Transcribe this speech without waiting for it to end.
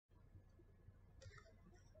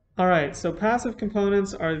All right, so passive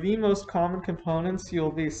components are the most common components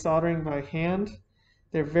you'll be soldering by hand.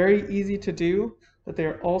 They're very easy to do, but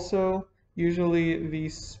they're also usually the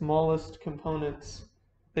smallest components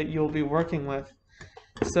that you'll be working with.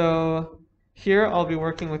 So here I'll be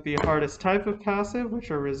working with the hardest type of passive,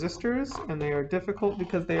 which are resistors, and they are difficult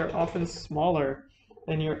because they are often smaller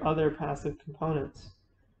than your other passive components.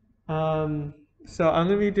 Um, so I'm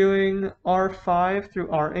going to be doing R5 through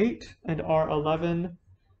R8 and R11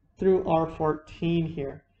 through R14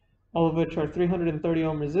 here, all of which are 330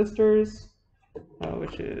 ohm resistors,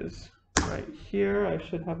 which is right here. I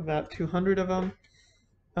should have about 200 of them.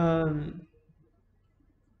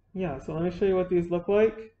 Yeah, so let me show you what these look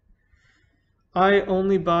like. I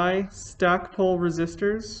only buy stack pole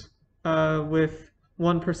resistors with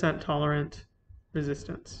 1% tolerant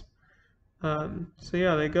resistance. So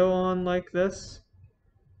yeah, they go on like this.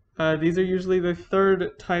 These are usually the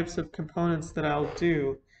third types of components that I'll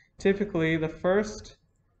do. Typically, the first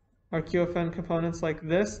are QFN components like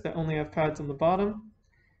this that only have pads on the bottom.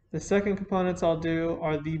 The second components I'll do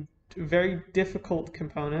are the very difficult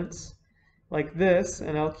components like this,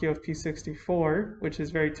 an LQFP64, which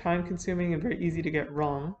is very time consuming and very easy to get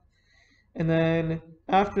wrong. And then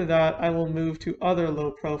after that, I will move to other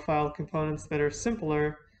low profile components that are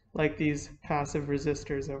simpler, like these passive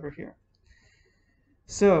resistors over here.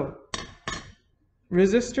 So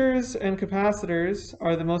resistors and capacitors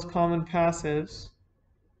are the most common passives,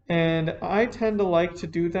 and I tend to like to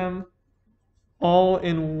do them all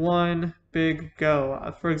in one big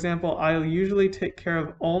go. For example, I'll usually take care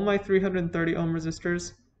of all my 330 ohm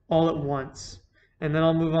resistors all at once, and then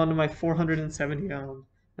I'll move on to my 470 ohm,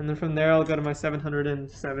 and then from there I'll go to my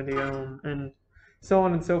 770 ohm, and so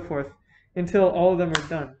on and so forth until all of them are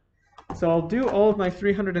done. So I'll do all of my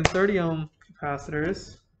 330 ohm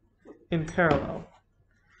capacitors in parallel.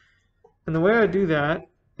 And the way I do that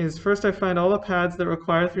is first I find all the pads that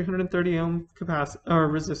require 330 ohm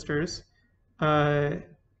resistors.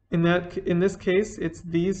 In this case, it's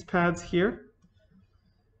these pads here.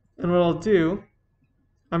 And what I'll do,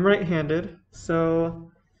 I'm right-handed,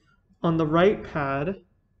 so on the right pad,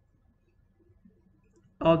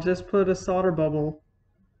 I'll just put a solder bubble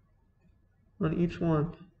on each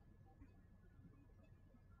one.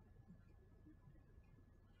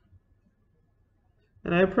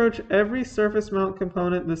 And I approach every surface mount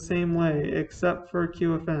component the same way, except for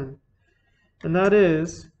QFN. And that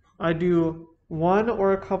is, I do one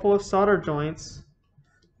or a couple of solder joints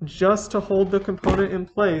just to hold the component in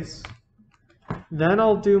place. Then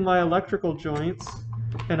I'll do my electrical joints,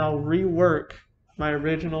 and I'll rework my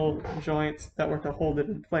original joints that were to hold it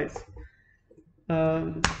in place.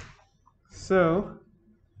 So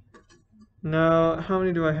now, how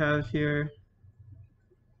many do I have here?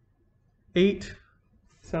 8.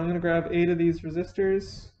 So I'm going to grab 8 of these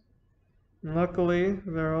resistors. And luckily,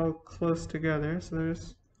 they're all close together. So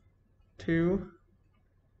there's 2.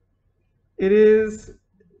 It is,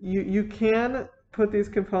 you can put these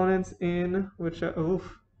components in, which,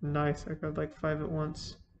 oof, nice. I got like 5 at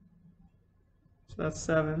once. So that's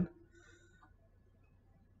 7.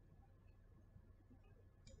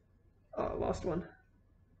 Oh, I lost one.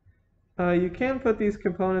 You can put these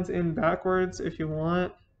components in backwards if you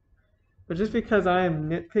want, but just because I am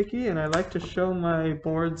nitpicky and I like to show my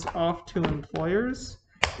boards off to employers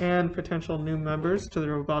and potential new members to the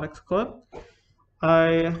robotics club,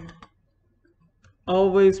 I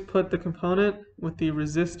always put the component with the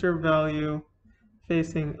resistor value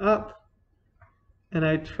facing up, and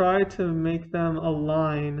I try to make them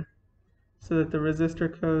align so that the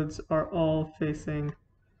resistor codes are all facing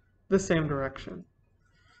the same direction.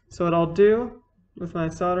 So what I'll do with my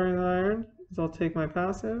soldering iron is I'll take my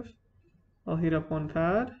passive, I'll heat up one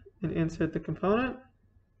pad and insert the component.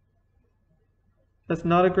 That's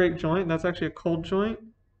not a great joint, that's actually a cold joint.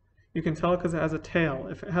 You can tell because it has a tail.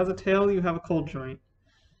 If it has a tail, you have a cold joint.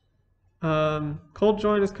 Cold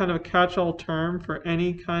joint is kind of a catch-all term for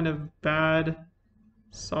any kind of bad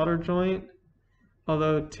solder joint,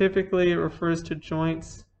 although typically it refers to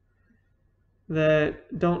joints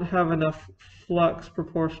that don't have enough flux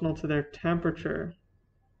proportional to their temperature.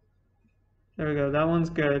 There we go, that one's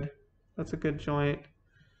good. That's a good joint.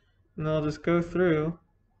 And then I'll just go through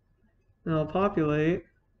and I'll populate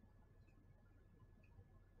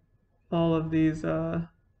all of these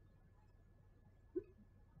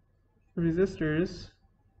resistors.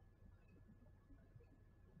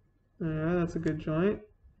 Alright, that's a good joint.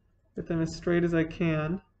 Get them as straight as I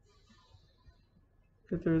can.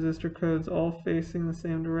 Get the resistor codes all facing the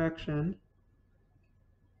same direction.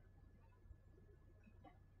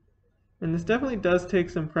 And this definitely does take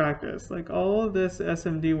some practice. Like all of this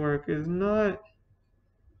SMD work is not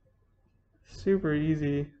Super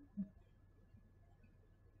easy.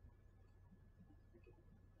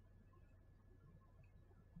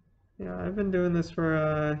 Yeah, I've been doing this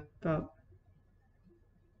for about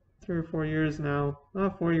 3 or 4 years now.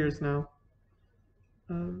 4 years now.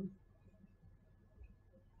 But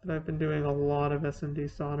I've been doing a lot of SMD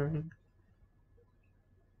soldering.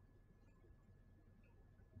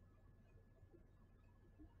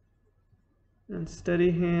 And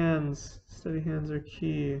steady hands. Steady hands are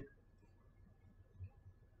key.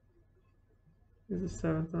 Here's the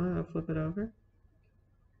 7th one. I'll flip it over.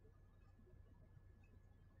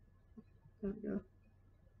 There we go.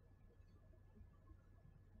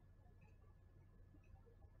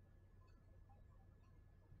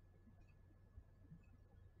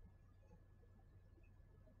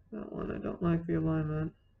 That one, I don't like the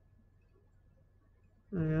alignment.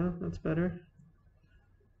 There we go, that's better.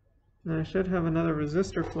 Now I should have another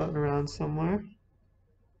resistor floating around somewhere.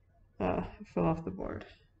 It fell off the board.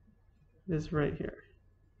 It is right here.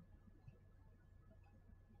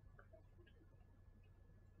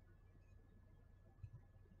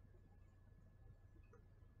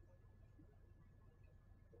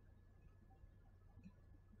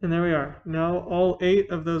 And there we are. Now all 8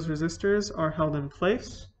 of those resistors are held in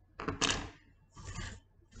place.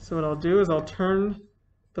 So what I'll do is I'll turn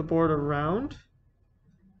the board around,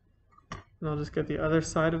 and I'll just get the other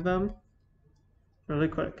side of them really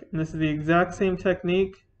quick. And this is the exact same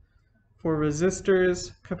technique for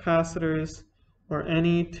resistors, capacitors, or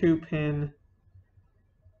any 2-pin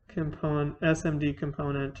component, SMD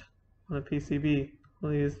component on a PCB.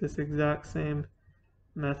 We'll use this exact same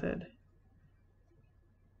method.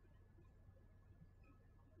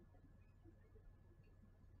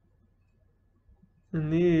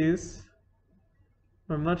 And these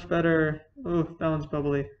are much better. Oh, that one's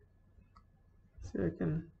bubbly. Let's see if I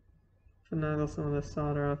can finagle some of the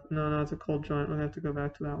solder off. No, it's a cold joint. We'll have to go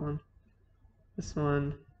back to that one. This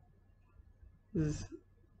one is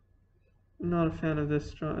not a fan of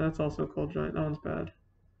this joint. That's also a cold joint. That one's bad.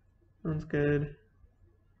 That one's good.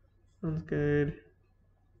 That one's good.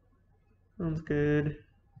 That one's good.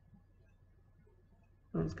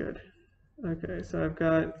 That one's good. Okay, so I've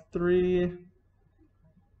got 3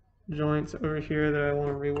 joints over here that I want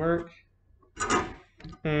to rework.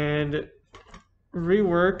 And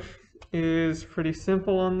rework is pretty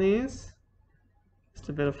simple on these. Just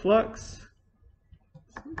a bit of flux.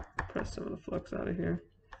 Press some of the flux out of here.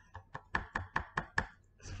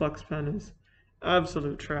 This flux pen is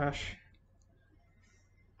absolute trash.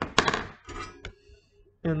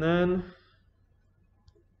 And then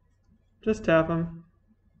just tap them.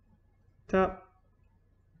 Tap.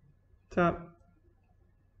 Tap.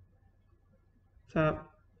 Tap.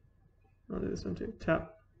 I'll do this one too.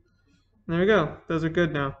 Tap. And there we go. Those are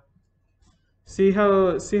good now. See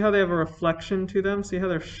how they have a reflection to them? See how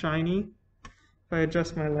they're shiny? If I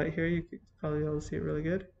adjust my light here, you could probably be able to see it really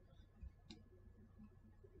good.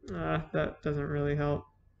 That doesn't really help.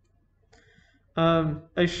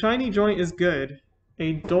 A shiny joint is good.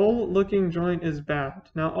 A dull looking joint is bad.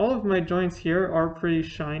 Now all of my joints here are pretty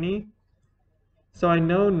shiny. So I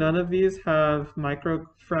know none of these have micro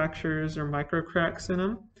fractures or micro cracks in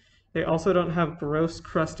them. They also don't have gross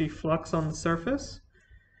crusty flux on the surface,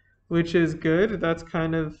 which is good. That's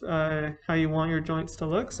kind of how you want your joints to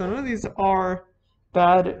look. So none of these are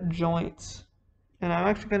bad joints, and I'm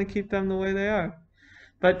actually going to keep them the way they are.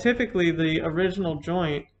 But typically the original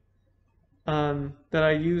joint that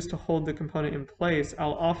I use to hold the component in place,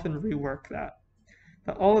 I'll often rework that.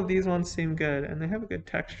 But all of these ones seem good, and they have a good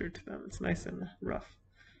texture to them. It's nice and rough.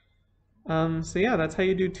 So yeah, that's how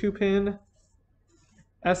you do 2-pin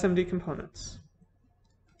SMD components.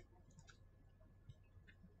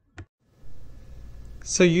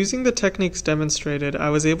 So using the techniques demonstrated, I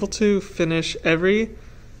was able to finish every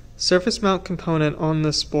surface mount component on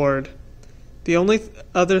this board. The only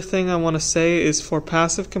other thing I want to say is for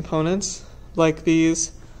passive components, like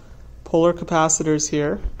these polar capacitors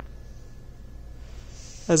here,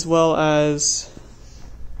 as well as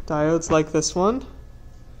diodes like this one,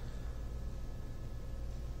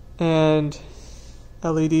 and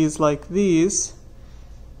LEDs like these,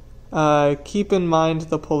 keep in mind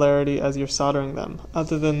the polarity as you're soldering them.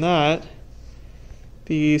 Other than that,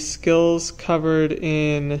 the skills covered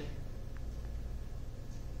in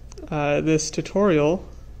this tutorial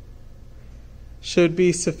should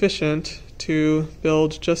be sufficient to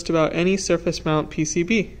build just about any surface mount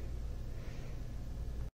PCB.